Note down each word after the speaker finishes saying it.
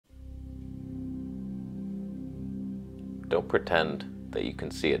Don't pretend that you can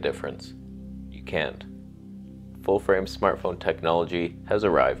see a difference. You can't. Full-frame smartphone technology has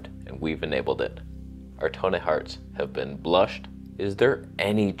arrived, and we've enabled it. Our Toneh hearts have been blushed. Is there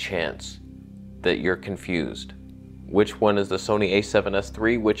any chance that you're confused? Which one is the Sony A7S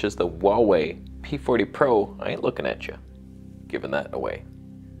III? Which is the Huawei P40 Pro? I ain't looking at you, giving that away.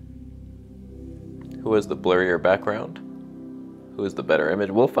 Who has the blurrier background? Who has the better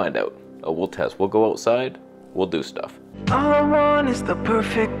image? We'll find out. Oh, we'll test. We'll go outside. We'll do stuff. All I want is the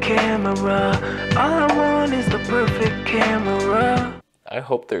perfect camera. All I want is the perfect camera. I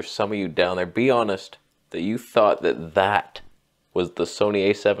hope there's some of you down there, be honest, that you thought that that was the Sony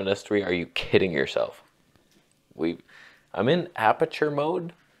A7S III. Are you kidding yourself? I'm in aperture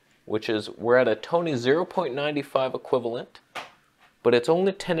mode, which is, we're at a Toneh 0.95 equivalent, but it's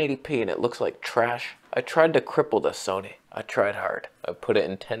only 1080p and it looks like trash. I tried to cripple the Sony. I tried hard. I put it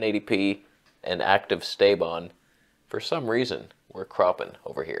in 1080p and active stab on. For some reason, we're cropping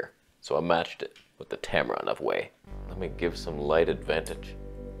over here. So I matched it with the Tamron of Huawei. Let me give some light advantage.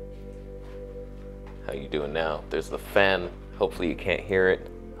 How you doing now? There's the fan. Hopefully you can't hear it.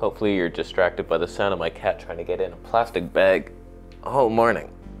 Hopefully you're distracted by the sound of my cat trying to get in a plastic bag all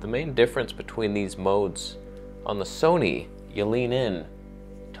morning. The main difference between these modes, on the Sony, you lean in,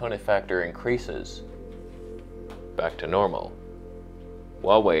 Toneh factor increases back to normal.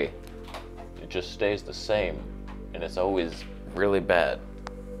 Huawei, it just stays the same, and it's always really bad,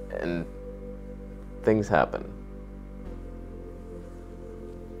 and things happen.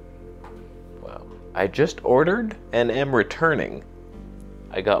 Wow. I just ordered and am returning.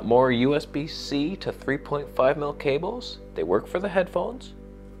 I got more USB-C to 3.5mm cables. They work for the headphones.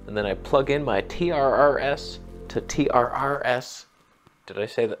 And then I plug in my TRRS to TRRS. Did I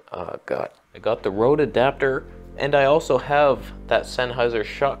say that? Oh God. I got the Rode adapter, and I also have that Sennheiser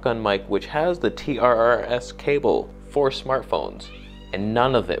shotgun mic, which has the TRRS cable for smartphones, and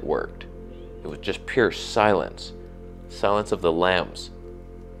none of it worked. It was just pure silence. Silence of the lambs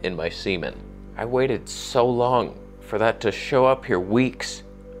in my semen. I waited so long for that to show up here, weeks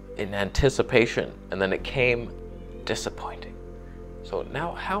in anticipation, and then it came disappointing. So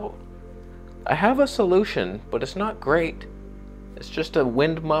now how? I have a solution, but it's not great. It's just a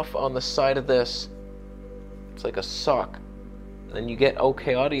wind muff on the side of this. It's like a sock. And then you get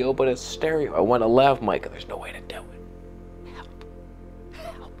okay audio, but it's stereo. I want a lav mic, and there's no way to do it. Help.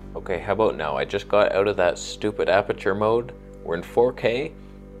 Help. Okay, how about now? I just got out of that stupid aperture mode. We're in 4K.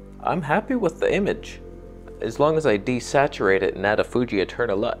 I'm happy with the image. As long as I desaturate it and add a Fuji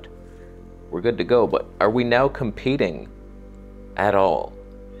Eterna LUT, we're good to go. But are we now competing at all?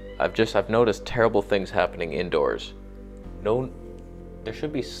 I've noticed terrible things happening indoors. There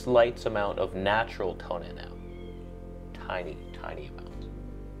should be slight amount of natural Toneh now. Tiny amounts.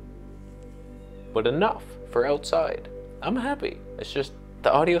 But enough for outside. I'm happy. It's just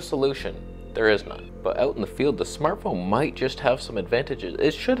the audio solution, there is none. But out in the field, the smartphone might just have some advantages.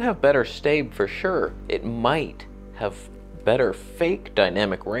 It should have better stab for sure. It might have better fake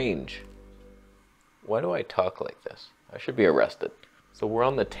dynamic range. Why do I talk like this? I should be arrested. So we're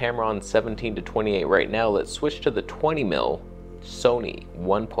on the Tamron 17-28 right now. Let's switch to the 20mm Sony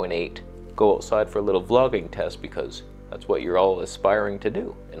 1.8. Go outside for a little vlogging test, because that's what you're all aspiring to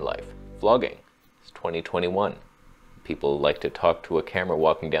do in life. Vlogging. It's 2021. People like to talk to a camera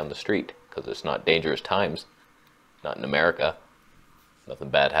walking down the street, because it's not dangerous times. Not in America. Nothing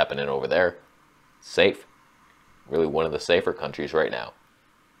bad happening over there. Safe. Really one of the safer countries right now.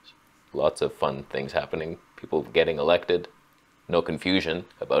 Lots of fun things happening. People getting elected. No confusion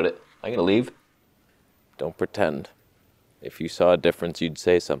about it. I'm gonna leave. Don't pretend. If you saw a difference, you'd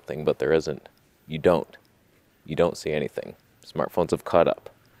say something, but there isn't. You don't. You don't see anything. Smartphones have caught up.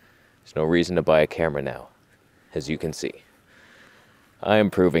 There's no reason to buy a camera now, as you can see. I am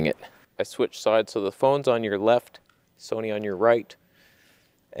proving it. I switched sides, so the phone's on your left, Sony on your right.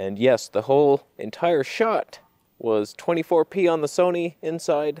 And yes, the whole entire shot was 24p on the Sony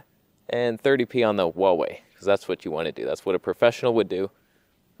inside and 30p on the Huawei, because that's what you want to do. That's what a professional would do,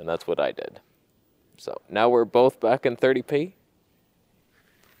 and that's what I did. So now we're both back in 30p.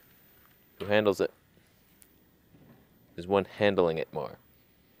 Who handles it? Is one handling it more?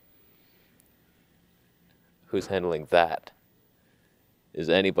 Who's handling that? Is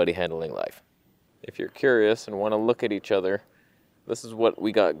anybody handling life? If you're curious and want to look at each other, this is what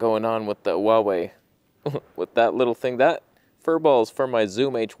we got going on with the Huawei. With that little thing. That furball's for my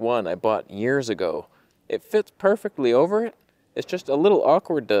Zoom H1 I bought years ago. It fits perfectly over it. It's just a little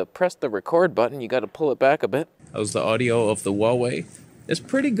awkward to press the record button. You got to pull it back a bit. How's the audio of the Huawei? It's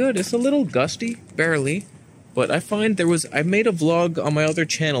pretty good. It's a little gusty, barely. But I find I made a vlog on my other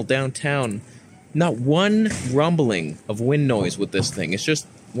channel downtown, Not one rumbling of wind noise with this thing. It's just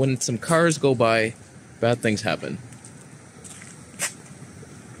when some cars go by, bad things happen.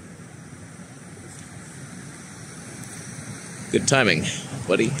 Good timing,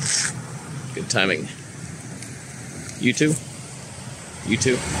 buddy. Good timing. You too? You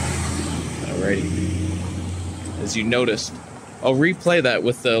too? Alrighty. As you noticed, I'll replay that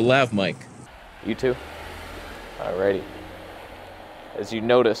with the lav mic. You too? Alrighty. As you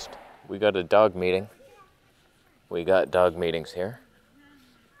noticed, we got a dog meeting. We got dog meetings here.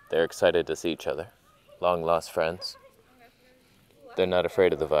 They're excited to see each other. Long lost friends. They're not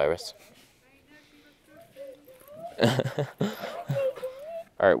afraid of the virus.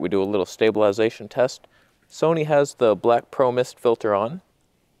 Alright, we do a little stabilization test. Sony has the Black Pro Mist filter on,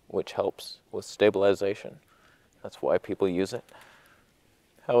 which helps with stabilization. That's why people use it.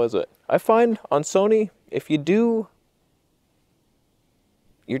 How is it? I find on Sony, if you do,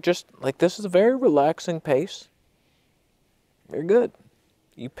 you're just, like, this is a very relaxing pace. You're good.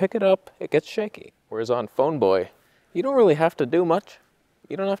 You pick it up, it gets shaky. Whereas on Phone Boy, you don't really have to do much.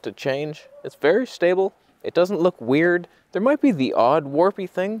 You don't have to change. It's very stable. It doesn't look weird. There might be the odd warpy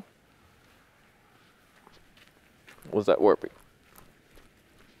thing. Was that warpy?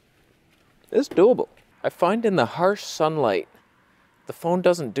 It's doable. I find in the harsh sunlight, the phone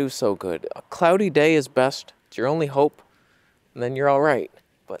doesn't do so good. A cloudy day is best. It's your only hope. And then you're all right.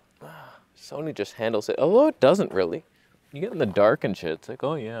 But Sony just handles it. Although it doesn't really. You get in the dark and shit. It's like,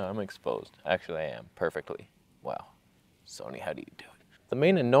 oh yeah, I'm exposed. Actually, I am. Perfectly. Wow. Sony, how do you do it? The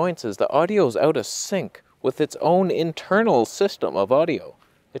main annoyance is the audio is out of sync with its own internal system of audio.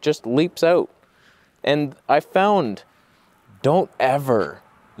 It just leaps out. And I found, don't ever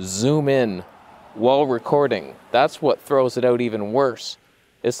zoom in while recording. That's what throws it out even worse.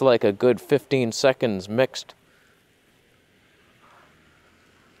 It's like a good 15 seconds mixed.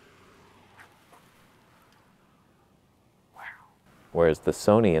 Wow. Whereas the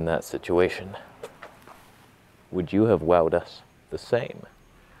Sony in that situation, would you have wowed us the same?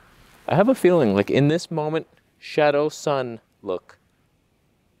 I have a feeling, like in this moment, shadow, sun, look.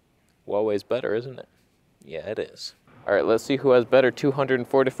 Huawei's better, isn't it? Yeah, it is. All right, let's see who has better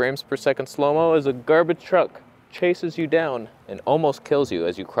 240 frames per second slow-mo as a garbage truck chases you down and almost kills you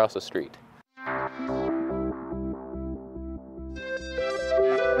as you cross a street.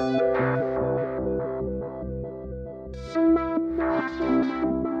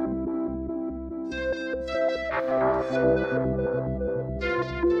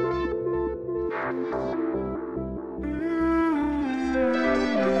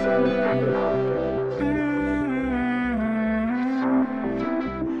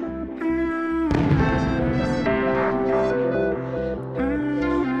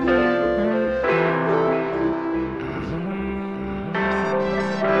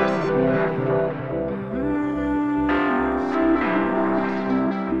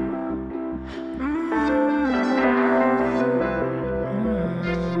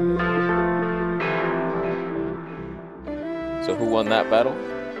 So who won that battle?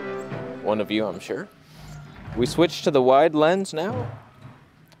 One of you, I'm sure. We switch to the wide lens now.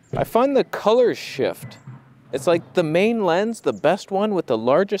 I find the colors shift. It's like the main lens, the best one with the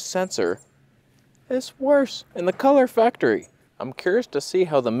largest sensor, is worse in the color factory. I'm curious to see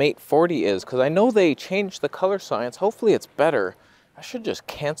how the Mate 40 is, because I know they changed the color science. Hopefully it's better. I should just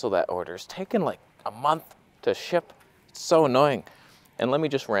cancel that order. It's taken like a month to ship. It's so annoying. And let me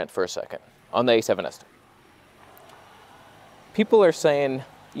just rant for a second on the A7S III. People are saying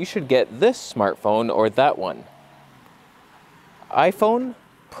you should get this smartphone or that one. iPhone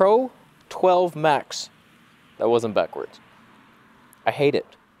Pro 12 Max. That wasn't backwards. I hate it.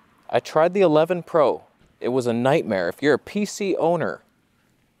 I tried the 11 Pro. It was a nightmare. If you're a PC owner,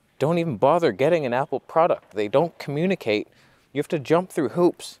 don't even bother getting an Apple product. They don't communicate. You have to jump through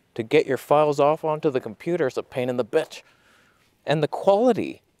hoops to get your files off onto the computer. It's a pain in the bitch. And the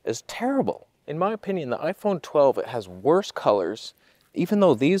quality is terrible. In my opinion, the iPhone 12, it has worse colors, even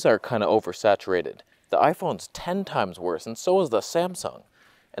though these are kind of oversaturated. The iPhone's 10 times worse, and so is the Samsung.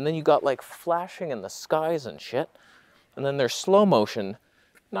 And then you got like flashing in the skies and shit. And then there's slow motion,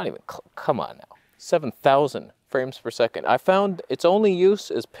 not even, come on now, 7,000 frames per second. I found its only use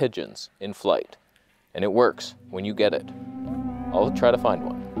is pigeons in flight. And it works when you get it. I'll try to find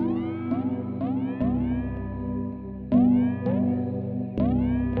one.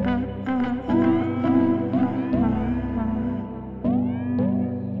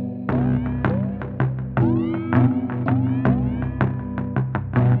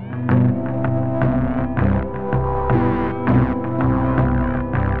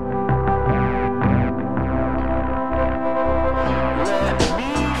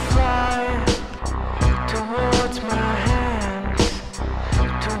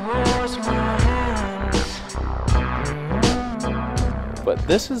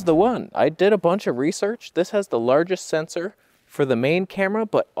 this is the one. I did a bunch of research. This has the largest sensor for the main camera,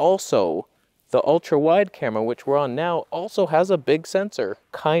 but also the ultra wide camera, which we're on now, also has a big sensor,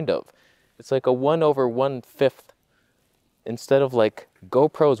 kind of. It's like a 1/1/5 instead of like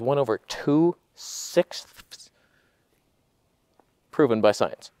GoPro's 1/2/6. Proven by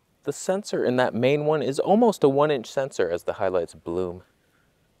science. The sensor in that main one is almost a 1-inch sensor as the highlights bloom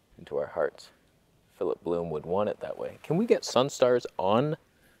into our hearts. Philip Bloom would want it that way. Can we get Sunstars on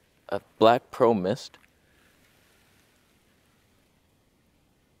a Black Pro Mist?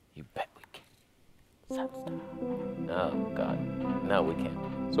 You bet we can. Sunstar. Oh God, no we can't.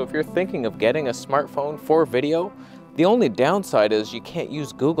 So if you're thinking of getting a smartphone for video, the only downside is you can't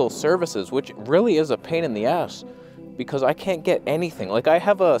use Google services, which really is a pain in the ass because I can't get anything. Like I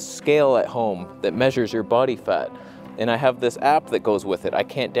have a scale at home that measures your body fat and I have this app that goes with it. I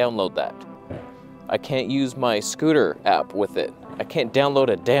can't download that. I can't use my scooter app with it. I can't download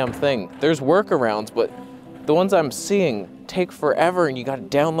a damn thing. There's workarounds, but the ones I'm seeing take forever and you gotta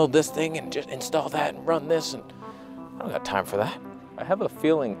download this thing and just install that and run this, and I don't got time for that. I have a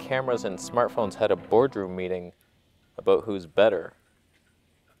feeling cameras and smartphones had a boardroom meeting about who's better.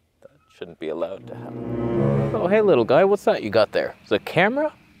 That shouldn't be allowed to happen. Oh, hey little guy, what's that you got there? Is it a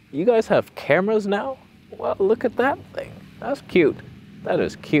camera? You guys have cameras now? Well, look at that thing. That's cute. That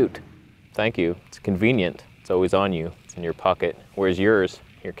is cute. Thank you. It's convenient. It's always on you. It's in your pocket. Where's yours?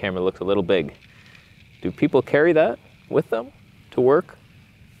 Your camera looks a little big. Do people carry that with them to work,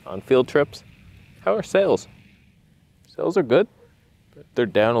 on field trips? How are sales? Sales are good. They're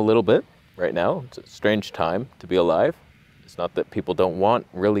down a little bit right now. It's a strange time to be alive. It's not that people don't want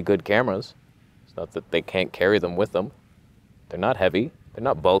really good cameras. It's not that they can't carry them with them. They're not heavy. They're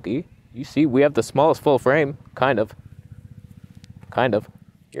not bulky. You see, we have the smallest full frame, kind of. Kind of.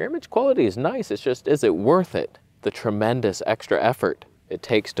 Your image quality is nice. It's just, is it worth it? The tremendous extra effort it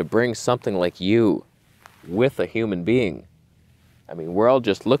takes to bring something like you with a human being. I mean, we're all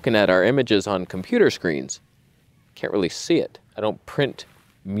just looking at our images on computer screens. Can't really see it. I don't print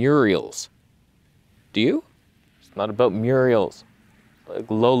murals. Do you? It's not about murals. Like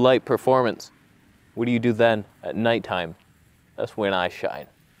low light performance. What do you do then at nighttime? That's when I shine.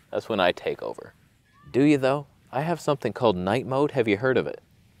 That's when I take over. Do you though? I have something called night mode. Have you heard of it?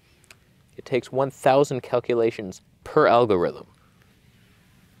 It takes 1,000 calculations per algorithm.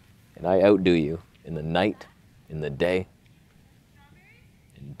 And I outdo you in the night, in the day,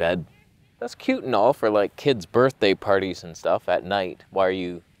 in bed. That's cute and all for like kids' birthday parties and stuff at night. Why are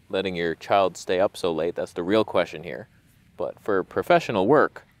you letting your child stay up so late? That's the real question here. But for professional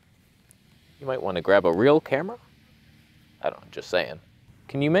work, you might want to grab a real camera. I don't know, just saying.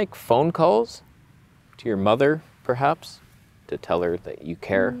 Can you make phone calls to your mother, perhaps, to tell her that you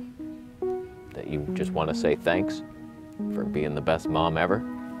care, that you just want to say thanks for being the best mom ever?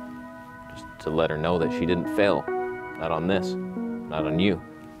 Just to let her know that she didn't fail. Not on this, not on you.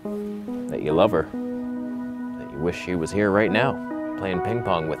 That you love her, that you wish she was here right now, playing ping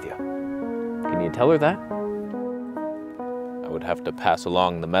pong with you. Can you tell her that? I would have to pass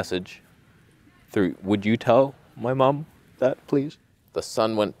along the message through, would you tell my mom that, please? The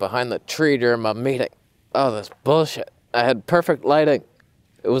sun went behind the tree during my meeting. Oh, this bullshit. I had perfect lighting.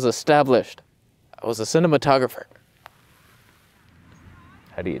 It was established. I was a cinematographer.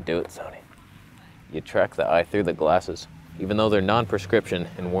 How do you do it, Sony? You track the eye through the glasses, even though they're non-prescription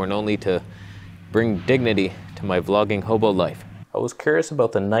and worn only to bring dignity to my vlogging hobo life. I was curious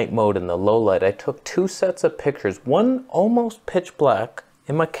about the night mode and the low light. I took 2 sets of pictures, one almost pitch black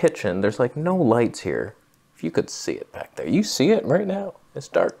in my kitchen. There's like no lights here. If you could see it back there. You see it right now. It's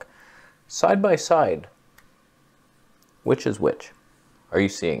dark. Side by side. Which is which? Are you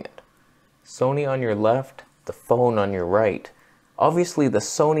seeing it? Sony on your left, the phone on your right. Obviously the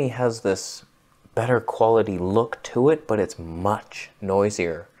Sony has this better quality look to it, but it's much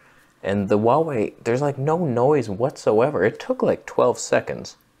noisier. And the Huawei, there's like no noise whatsoever. It took like 12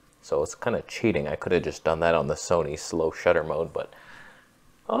 seconds. So it's kind of cheating. I could have just done that on the Sony slow shutter mode, but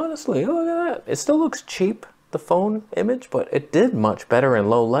honestly, look at that. It still looks cheap, the phone image, but it did much better in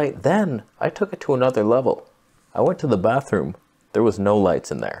low light. Then I took it to another level. I went to the bathroom. There was no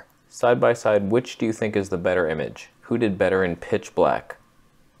lights in there. Side by side, which do you think is the better image? Who did better in pitch black?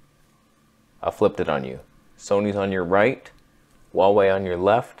 I flipped it on you. Sony's on your right, Huawei on your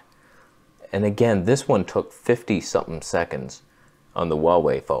left. And again, this one took 50-something seconds on the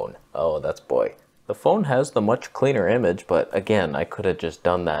Huawei phone. Oh, that's boy. The phone has the much cleaner image, but again, I could have just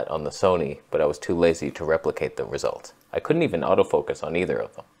done that on the Sony, but I was too lazy to replicate the results. I couldn't even autofocus on either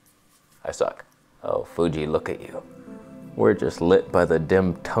of them. I suck. Oh, Fuji, look at you. We're just lit by the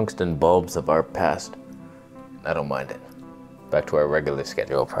dim tungsten bulbs of our past. I don't mind it. back to our regular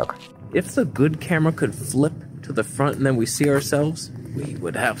schedule program. If the good camera could flip to the front and then we see ourselves, we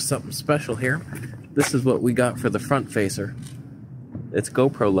would have something special here. This is what we got for the front facer. It's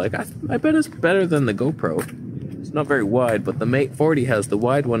GoPro-like. I bet it's better than the GoPro. It's not very wide, but the Mate 40 has the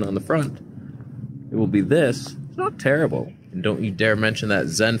wide one on the front. It will be this. It's not terrible. And don't you dare mention that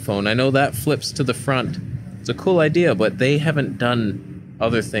Zen phone. I know that flips to the front. It's a cool idea, but they haven't done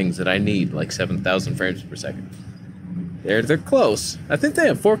other things that I need, like 7,000 frames per second. They're close. I think they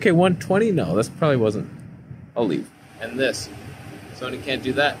have 4K 120. No, that probably wasn't. I'll leave. And this. Sony can't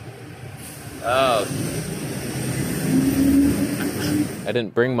do that. Oh. I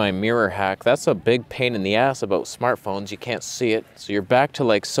didn't bring my mirror hack. That's a big pain in the ass about smartphones. You can't see it. So you're back to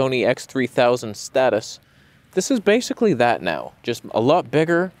like Sony X3000 status. This is basically that now. Just a lot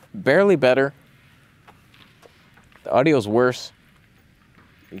bigger, barely better. The audio's worse.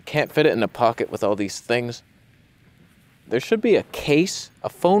 You can't fit it in a pocket with all these things. There should be a case, a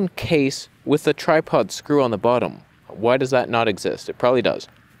phone case with a tripod screw on the bottom. Why does that not exist? It probably does.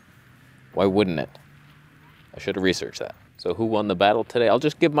 Why wouldn't it? I should have researched that. So who won the battle today? I'll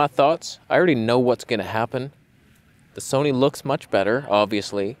just give my thoughts. I already know what's going to happen. The Sony looks much better,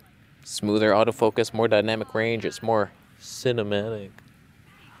 obviously. Smoother autofocus, more dynamic range. It's more cinematic.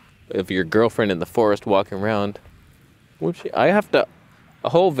 If your girlfriend in the forest walking around, I have to... A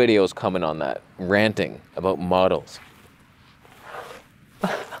whole video is coming on that, ranting about models.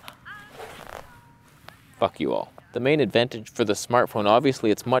 Fuck you all. The main advantage for the smartphone,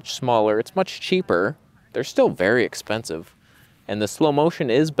 obviously it's much smaller, it's much cheaper. They're still very expensive. And the slow motion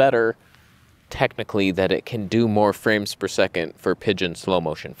is better, technically, that it can do more frames per second for pigeon slow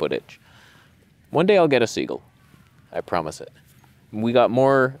motion footage. One day I'll get a Seagull. I promise it. We got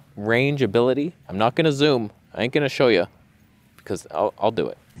more range ability. I'm not gonna zoom. I ain't gonna show you, because I'll do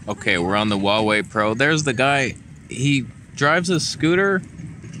it. Okay, we're on the Huawei Pro. There's the guy. He drives a scooter.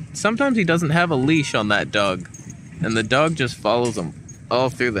 Sometimes he doesn't have a leash on that dog, and the dog just follows him all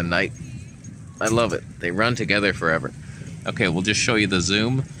through the night. I love it. They run together forever. Okay, we'll just show you the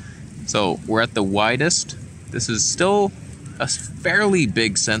zoom. So we're at the widest. This is still a fairly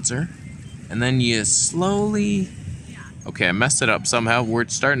big sensor. And then you slowly... Okay, I messed it up somehow. We're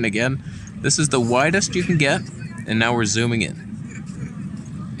starting again. This is the widest you can get, and now we're zooming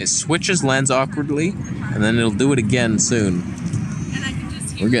in. It switches lens awkwardly, and then it'll do it again soon.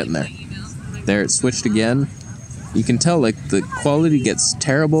 We're getting there. There, it switched again. You can tell, like, the quality gets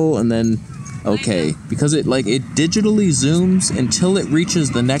terrible, and then... Okay, because it digitally zooms until it reaches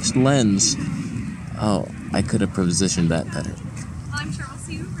the next lens. Oh, I could have positioned that better.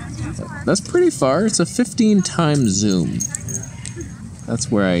 That's pretty far. It's a 15 times zoom. That's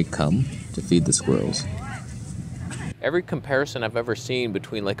where I come to feed the squirrels. Every comparison I've ever seen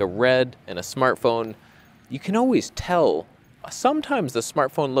between like a Red and a smartphone, you can always tell. Sometimes the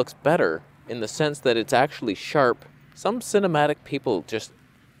smartphone looks better in the sense that it's actually sharp. Some cinematic people just...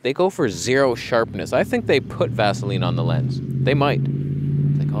 They go for zero sharpness. I think they put Vaseline on the lens. They might.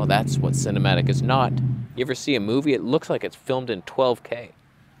 It's like, oh, that's what cinematic is not. You ever see a movie? It looks like it's filmed in 12K.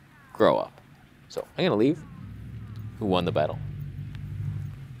 Grow up. So, I'm gonna leave. Who won the battle?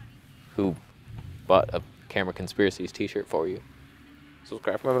 Who bought a Camera Conspiracies t-shirt for you?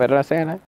 Subscribe for my better